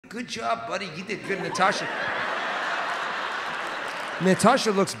Good job, buddy. You did good, Natasha.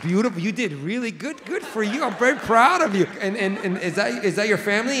 Natasha looks beautiful. You did really good. Good for you. I'm very proud of you. And is that your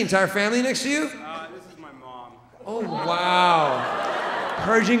family, entire family next to you? This is my mom. Oh, wow.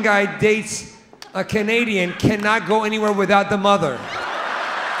 Persian guy dates a Canadian, cannot go anywhere without the mother.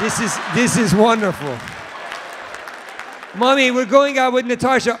 This is wonderful. Mommy, we're going out with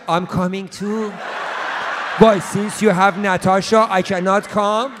Natasha. I'm coming too. But since you have Natasha, I cannot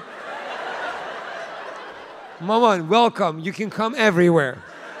come. Mama, welcome. You can come everywhere.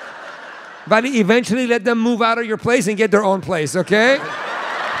 But eventually let them move out of your place and get their own place, okay?